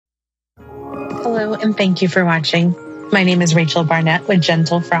Hello, and thank you for watching. My name is Rachel Barnett with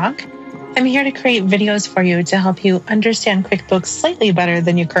Gentle Frog. I'm here to create videos for you to help you understand QuickBooks slightly better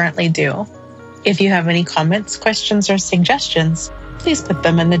than you currently do. If you have any comments, questions, or suggestions, please put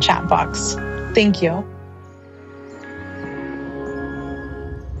them in the chat box. Thank you.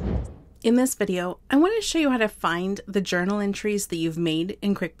 In this video, I want to show you how to find the journal entries that you've made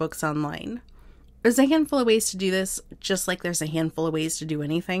in QuickBooks Online. There's a handful of ways to do this, just like there's a handful of ways to do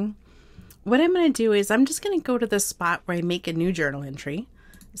anything. What I'm going to do is I'm just going to go to the spot where I make a new journal entry.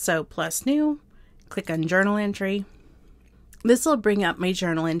 So plus new, click on journal entry. This will bring up my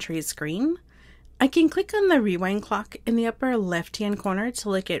journal entry screen. I can click on the rewind clock in the upper left-hand corner to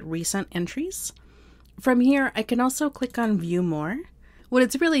look at recent entries. From here, I can also click on view more. What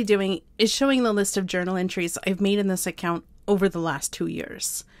it's really doing is showing the list of journal entries I've made in this account over the last 2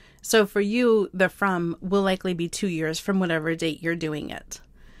 years. So for you, the from will likely be 2 years from whatever date you're doing it.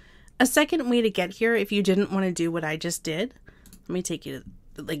 A second way to get here, if you didn't want to do what I just did, let me take you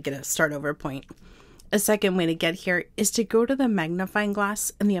to get a start over point. A second way to get here is to go to the magnifying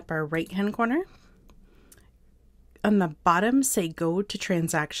glass in the upper right hand corner. On the bottom, say go to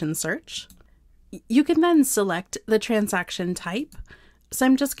transaction search. You can then select the transaction type. So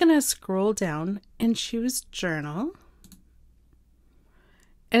I'm just going to scroll down and choose journal.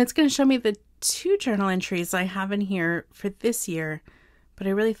 And it's going to show me the 2 journal entries I have in here for this year, but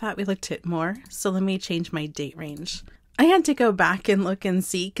I really thought we looked at more. So let me change my date range. I had to go back and look and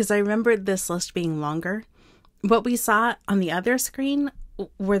see because I remembered this list being longer. What we saw on the other screen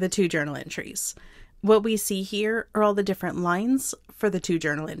were the 2 journal entries. What we see here are all the different lines for the 2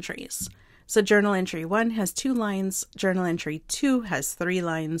 journal entries. So journal entry 1 has 2 lines, journal entry 2 has 3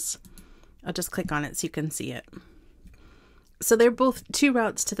 lines. I'll just click on it so you can see it. So they're both 2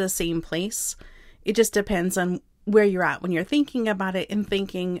 routes to the same place. It just depends on where you're at when you're thinking about it and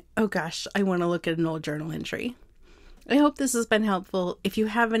thinking, oh gosh, I want to look at an old journal entry. I hope this has been helpful. If you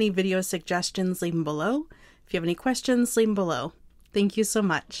have any video suggestions, leave them below. If you have any questions, leave them below. Thank you so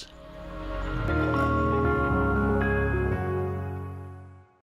much.